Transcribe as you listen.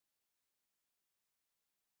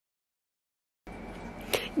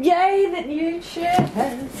Yay, the new chair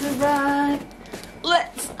has arrived.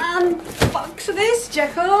 Let's unbox this,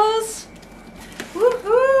 Jackals.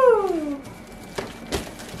 Woohoo!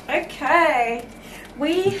 Okay,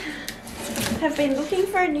 we have been looking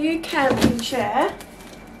for a new camping chair,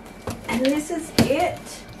 and this is it.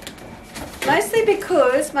 Mostly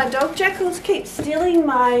because my dog Jackals keeps stealing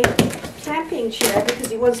my camping chair because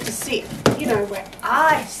he wants to sit, you know, where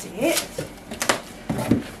I sit.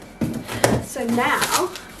 So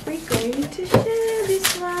now we're going to share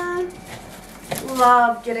this one.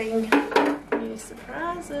 Love getting new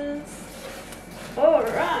surprises.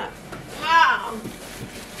 Alright. Wow.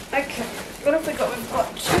 Okay, what have we got? We've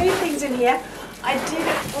got two things in here. I did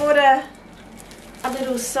order a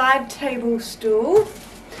little side table stool. I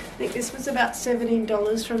think this was about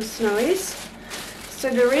 $17 from Snowy's. So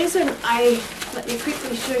the reason let me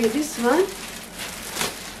quickly show you this one.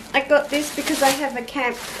 I got this because I have a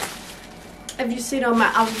camp. Have you seen on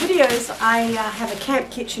my other videos, I have a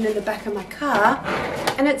camp kitchen in the back of my car,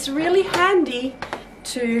 and it's really handy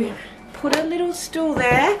to put a little stool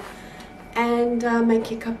there and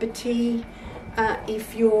make your cup of tea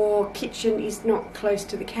if your kitchen is not close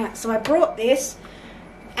to the camp. So I brought this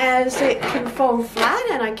as it can fold flat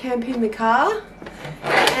and I camp in the car,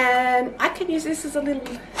 and I can use this as a little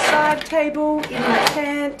side table in my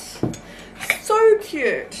tent. So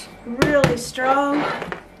cute, really strong.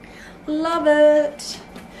 Love it.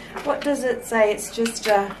 What does it say? It's just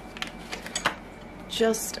a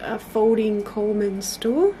folding Coleman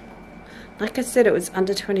stool. Like I said, it was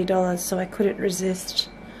under $20, so I couldn't resist.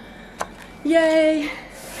 Yay!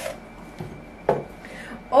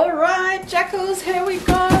 Alright, Jackals, here we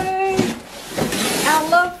go. Our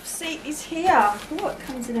love seat is here. Oh, it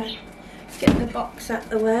comes in a... Get the box out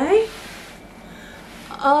the way.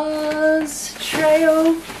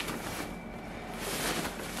 Oztrail.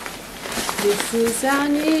 This is our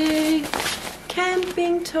new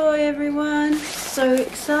camping toy, everyone. So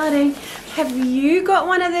exciting. Have you got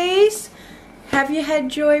one of these? Have you had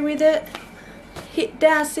joy with it? Hit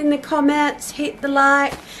us in the comments, hit the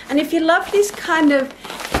like. And if you love this kind of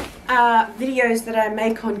videos that I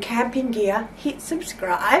make on camping gear, hit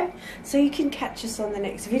subscribe so you can catch us on the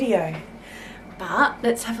next video. But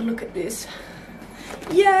let's have a look at this.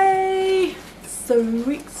 Yay! So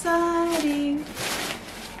exciting.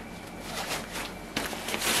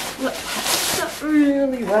 Look, it's up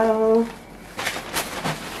really well.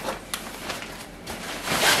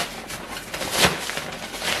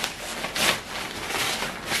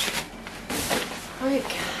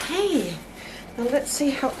 Okay, now let's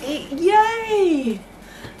see how yay!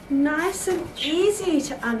 Nice and easy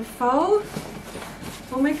to unfold.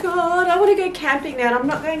 Oh my god, I want to go camping now, and I'm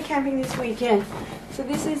not going camping this weekend. So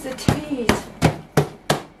this is the tease.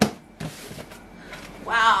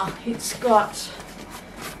 Wow, it's got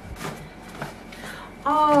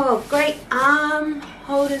great arm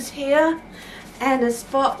holders here, and a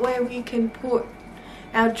spot where we can put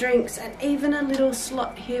our drinks, and even a little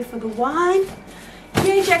slot here for the wine.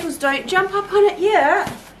 Yay, Jackals, don't jump up on it yet.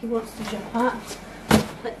 He wants to jump up.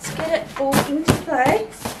 Let's get it all into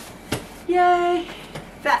place. Yay,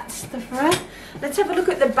 that's the front. Let's have a look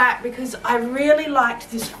at the back, because I really liked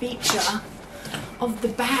this feature of the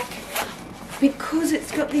back, because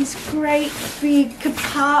it's got these great big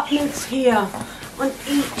compartments here on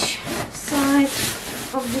each side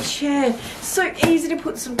of the chair. So easy to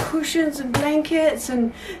put some cushions and blankets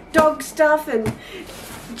and dog stuff, and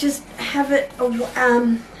just have it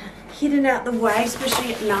hidden out the way,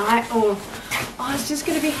 especially at night, or it's just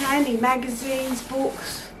going to be handy. Magazines,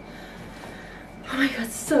 books. Oh my god,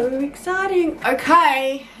 so exciting.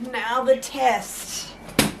 Okay, now the test.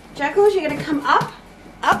 Jackals, you're going to come up,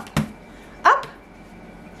 up, up,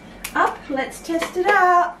 up. Let's test it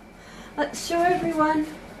out. Let's show everyone.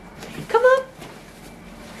 Come on.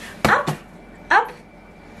 Up, up,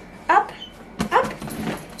 up, up.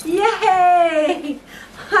 Yay!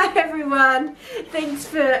 Hi everyone. Thanks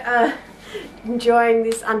for enjoying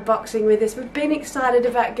this unboxing with us. We've been excited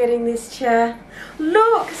about getting this chair.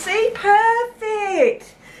 Look, see,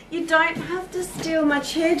 perfect. You don't have to steal my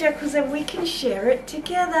chair, Jackals, and we can share it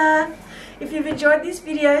together. If you've enjoyed this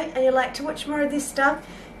video and you'd like to watch more of this stuff,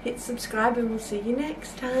 hit subscribe, and we'll see you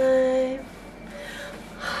next time.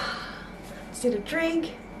 Let's get a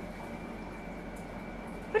drink.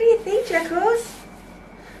 What do you think, Jackals?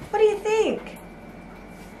 What do you think?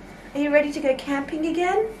 Are you ready to go camping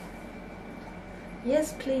again?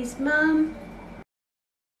 Yes, please, Mum.